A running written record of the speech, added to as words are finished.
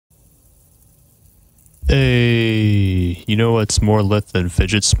Hey, you know what's more lit than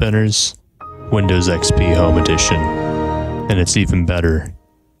fidget spinners? Windows XP Home Edition. And it's even better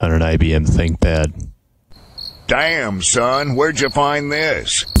on an IBM ThinkPad. Damn, son, where'd you find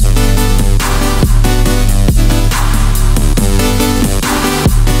this?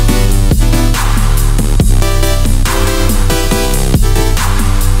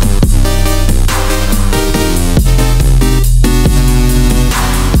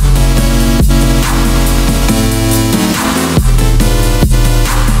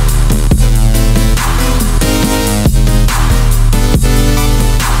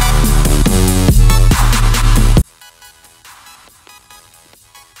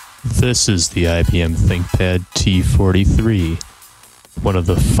 This is the IBM Thinkpad T43, one of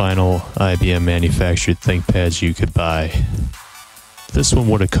the final IBM manufactured ThinkPads you could buy. This one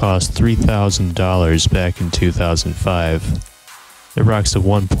would have cost $3,000 back in 2005. It rocks a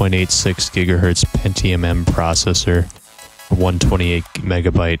 1.86 GHz Pentium M processor, a 128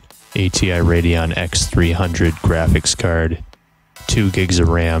 MB ATI Radeon X300 graphics card, 2 gigs of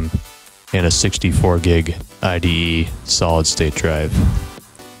RAM, and a 64 gig IDE solid-state drive.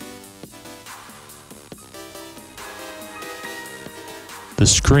 The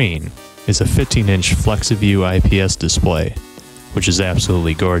screen is a 15-inch flexiview IPS display, which is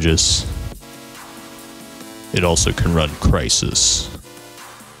absolutely gorgeous. It also can run Crysis.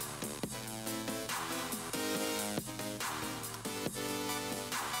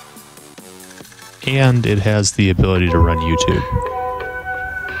 And it has the ability to run YouTube.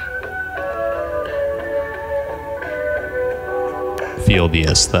 Feel the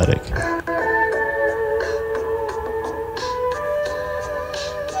aesthetic.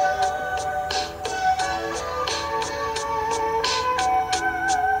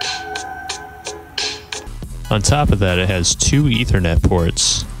 On top of that, it has 2 Ethernet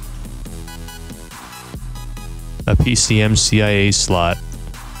ports, a PCM-CIA slot,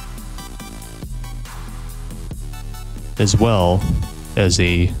 as well as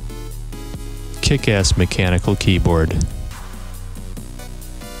a kick-ass mechanical keyboard.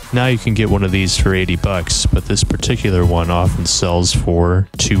 Now you can get one of these for $80, but this particular one often sells for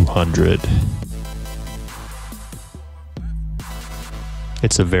 $200.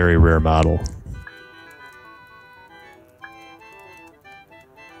 It's a very rare model.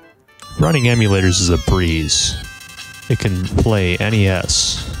 Running emulators is a breeze. It can play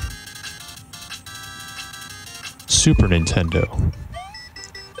NES, Super Nintendo,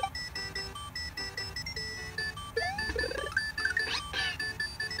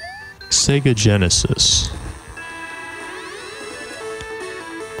 Sega Genesis,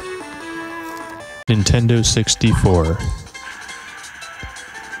 Nintendo 64,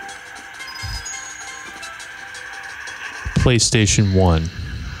 PlayStation 1,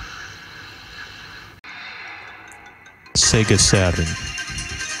 Sega Saturn,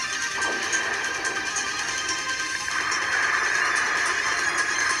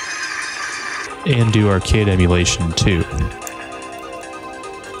 and do arcade emulation too.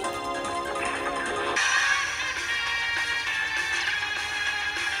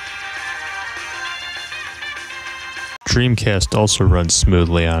 Dreamcast also runs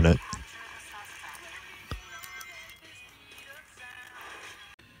smoothly on it.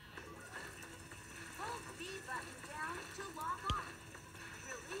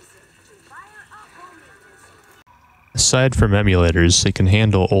 Aside from emulators, it can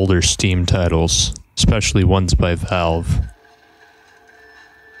handle older Steam titles, especially ones by Valve.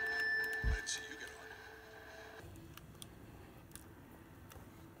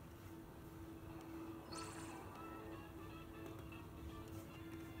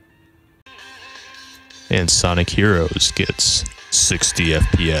 And Sonic Heroes gets 60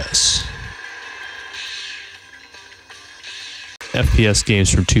 FPS. FPS games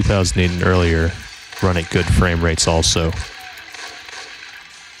from 2008 and earlier run at good frame rates also.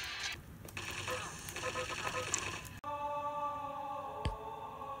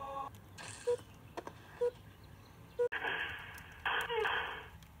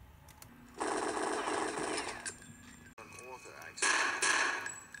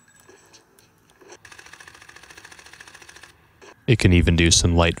 It can even do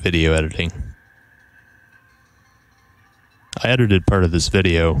some light video editing. I edited part of this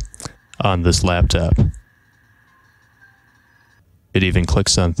video on this laptop. It even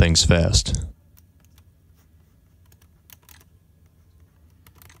clicks on things fast.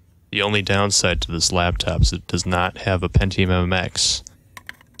 The only downside to this laptop is it does not have a Pentium MX.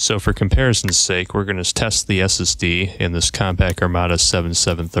 So for comparison's sake, we're going to test the SSD in this Compaq Armada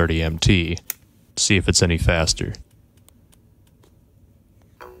 7730MT, see if it's any faster.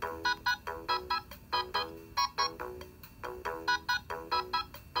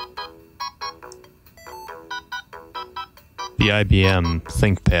 The IBM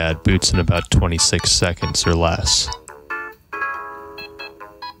Thinkpad boots in about 26 seconds or less.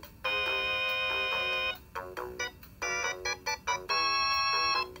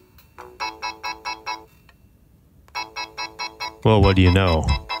 Well, what do you know?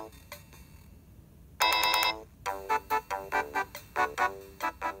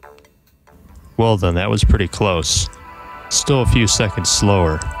 Well then, that was pretty close. Still a few seconds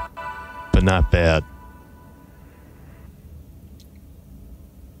slower, but not bad.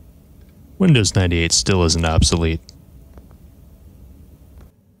 Windows 98 still isn't obsolete.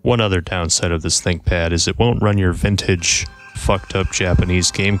 One other downside of this ThinkPad is it won't run your vintage, fucked up Japanese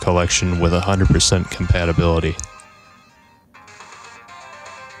game collection with 100% compatibility.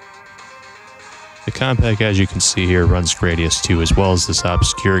 The compact, as you can see here, runs Gradius 2 as well as this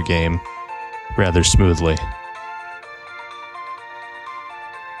obscure game rather smoothly.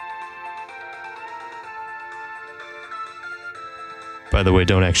 By the way,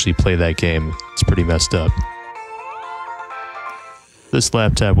 don't actually play that game. It's pretty messed up. This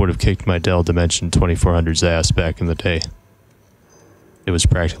laptop would have kicked my Dell Dimension 2400's ass back in the day. It was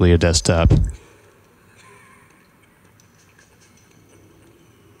practically a desktop.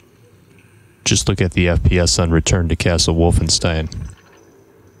 Just look at the FPS on Return to Castle Wolfenstein.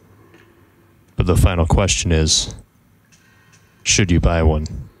 But the final question is, should you buy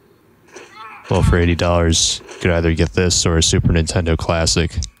one? Well, for $80, you could either get this or a Super Nintendo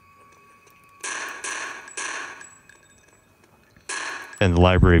Classic. And the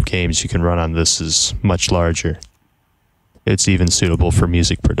library of games you can run on this is much larger. It's even suitable for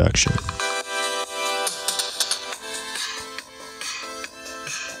music production.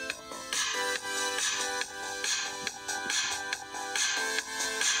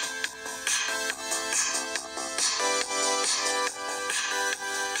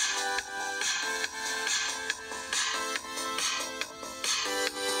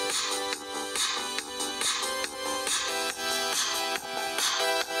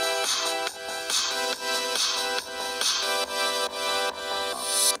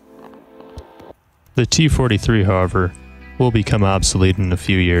 The T43, however, will become obsolete in a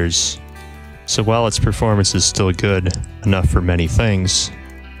few years, so while its performance is still good enough for many things,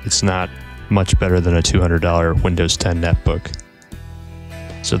 it's not much better than a $200 Windows 10 netbook.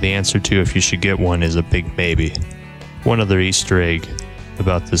 So the answer to if you should get one is a big maybe. One other Easter egg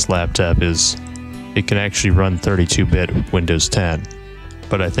about this laptop is it can actually run 32-bit Windows 10,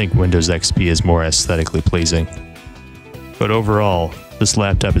 but I think Windows XP is more aesthetically pleasing. But overall, this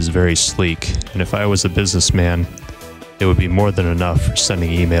laptop is very sleek, and if I was a businessman, it would be more than enough for sending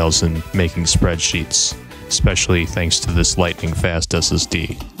emails and making spreadsheets, especially thanks to this lightning-fast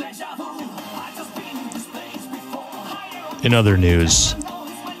SSD. In other news,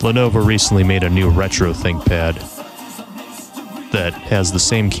 Lenovo recently made a new retro ThinkPad that has the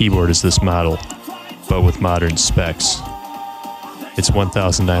same keyboard as this model, but with modern specs. It's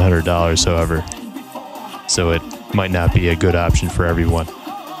 $1,900, however, so it might not be a good option for everyone.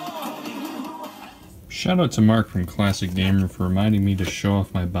 Shout out to Mark from Classic Gamer for reminding me to show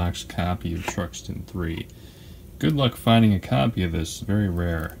off my boxed copy of Truxton 3. Good luck finding a copy of this, very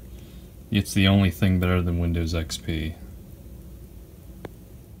rare. It's the only thing better than Windows XP.